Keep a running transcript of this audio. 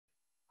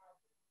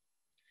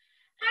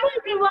Hello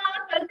everyone,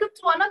 welcome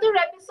to another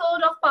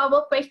episode of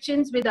Power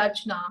Questions with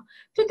Archanna.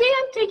 Today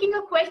I'm taking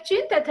a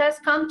question that has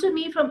come to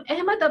me from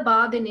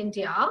Ahmedabad in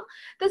India.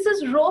 This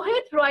is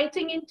Rohit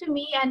writing into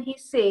me and he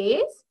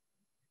says,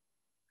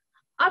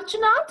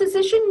 Archanna,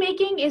 decision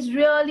making is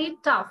really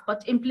tough,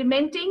 but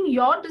implementing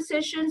your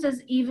decisions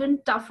is even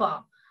tougher.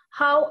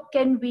 How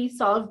can we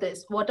solve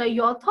this? What are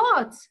your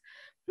thoughts?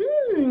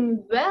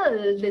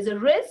 Well, there's a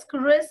risk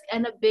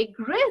and a big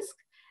risk.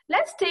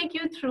 Let's take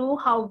you through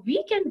how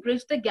we can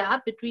bridge the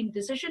gap between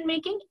decision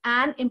making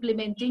and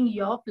implementing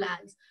your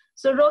plans.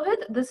 So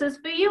Rohit, this is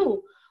for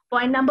you.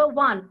 Point number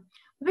one,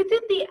 within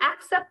the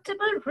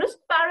acceptable risk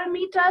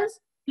parameters,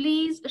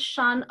 please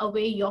shun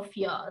away your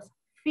fears.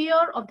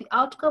 Fear of the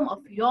outcome of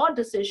your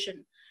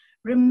decision.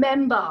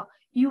 Remember,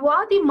 you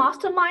are the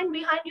mastermind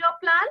behind your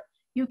plan.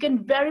 You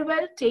can very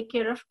well take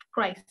care of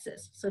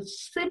crisis. So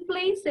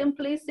simply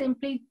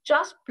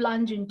just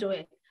plunge into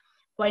it.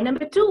 Point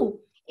number two,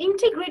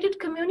 integrated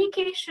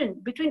communication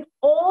between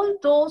all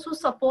those who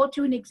support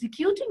you in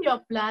executing your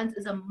plans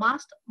is a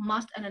must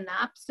and an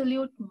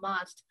absolute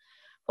must.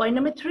 Point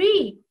number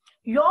three,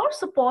 your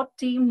support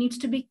team needs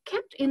to be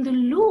kept in the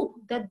loop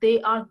that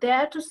they are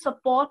there to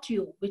support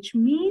you, which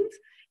means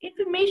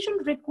information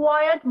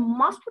required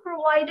must be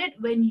provided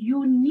when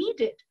you need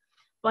it.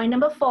 Point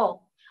number four,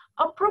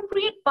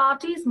 appropriate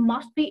parties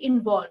must be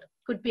involved,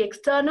 could be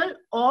external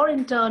or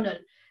internal.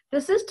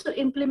 This is to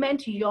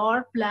implement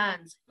your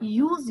plans.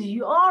 Use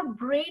your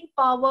brain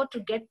power to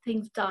get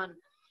things done.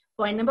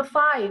 Point number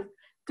five,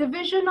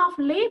 division of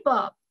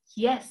labor.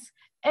 Yes,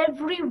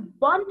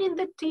 everyone in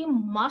the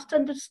team must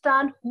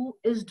understand who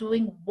is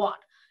doing what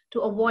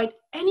to avoid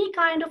any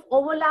kind of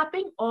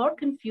overlapping or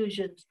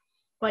confusions.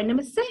 Point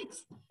number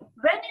six,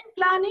 when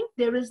in planning,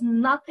 there is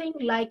nothing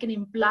like an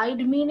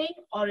implied meaning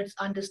or it's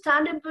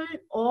understandable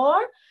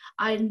or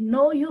I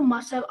know you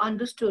must have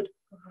understood.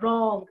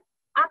 Wrong.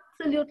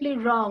 Absolutely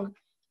wrong.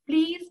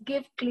 Please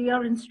give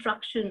clear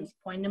instructions.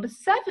 Point number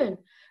seven,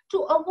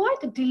 to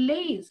avoid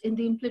delays in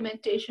the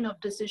implementation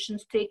of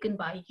decisions taken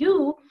by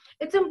you,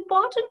 it's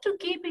important to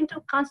keep into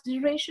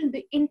consideration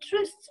the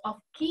interests of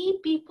key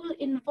people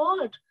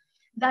involved.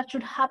 That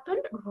should happen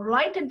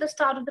right at the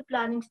start of the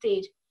planning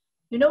stage.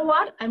 You know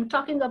what? I'm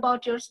talking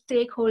about your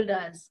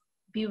stakeholders.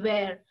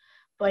 Beware.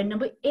 Point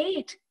number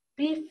eight,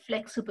 be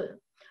flexible.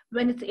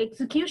 When it's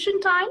execution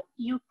time,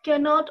 you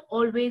cannot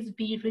always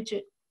be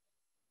rigid.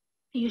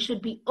 You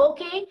should be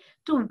okay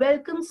to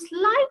welcome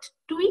slight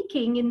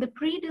tweaking in the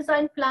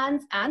pre-designed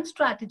plans and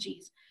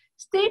strategies.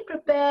 Stay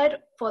prepared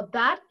for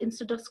that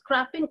instead of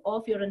scrapping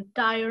off your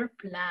entire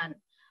plan.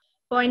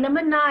 Point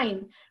number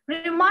nine,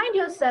 remind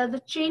yourself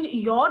the change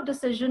your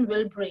decision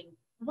will bring.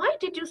 Why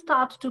did you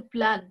start to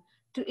plan?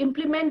 To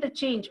implement the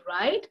change,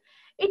 right?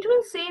 It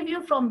will save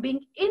you from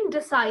being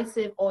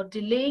indecisive or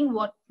delaying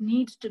what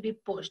needs to be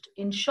pushed.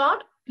 In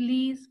short,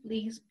 please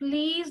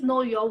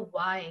know your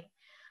why.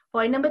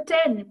 Point number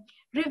 10,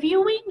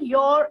 reviewing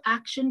your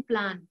action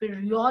plan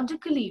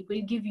periodically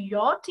will give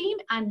your team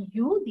and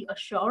you the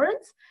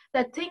assurance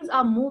that things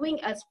are moving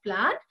as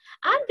planned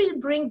and will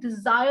bring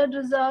desired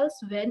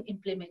results when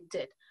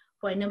implemented.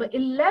 Point number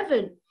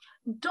 11,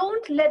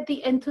 don't let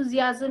the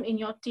enthusiasm in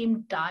your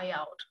team die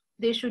out.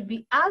 They should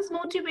be as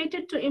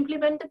motivated to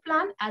implement the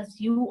plan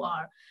as you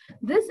are.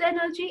 This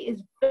energy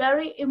is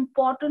very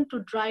important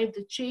to drive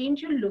the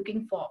change you're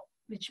looking for,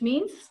 which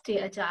means stay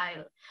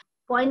agile.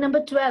 Point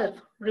number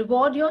 12,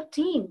 reward your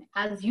team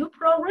as you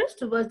progress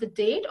towards the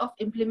date of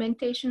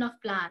implementation of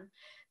plan.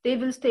 They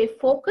will stay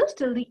focused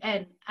till the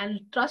end, and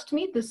trust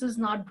me, this is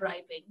not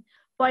bribing.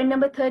 Point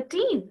number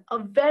 13, a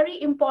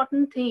very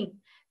important thing,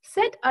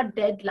 set a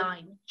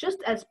deadline. Just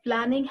as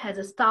planning has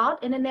a start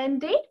and an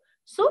end date,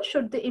 so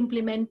should the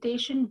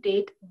implementation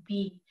date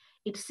be.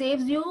 It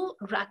saves you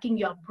racking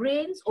your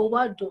brains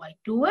over do I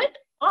do it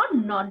or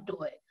not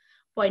do it.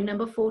 Point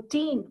number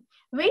 14,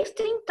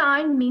 wasting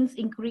time means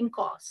incurring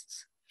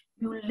costs.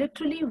 You're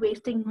literally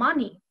wasting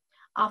money.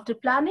 After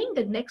planning,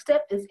 the next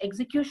step is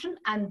execution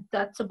and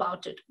that's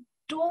about it.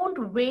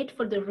 Don't wait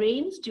for the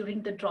rains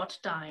during the drought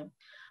time.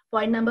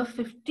 Point number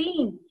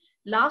 15,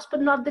 last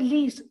but not the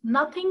least,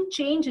 nothing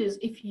changes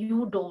if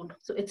you don't.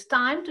 So it's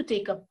time to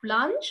take a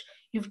plunge.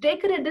 You've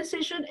taken a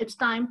decision, it's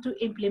time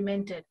to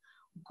implement it.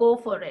 Go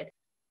for it.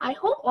 I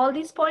hope all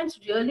these points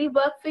really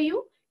work for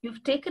you.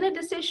 You've taken a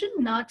decision,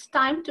 now it's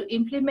time to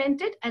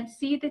implement it and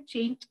see the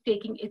change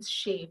taking its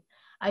shape.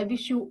 I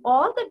wish you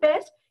all the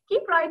best.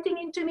 Keep writing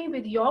into me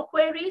with your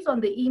queries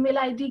on the email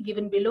ID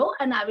given below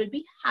and I will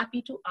be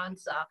happy to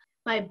answer.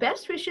 My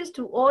best wishes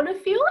to all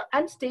of you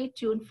and stay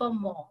tuned for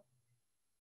more.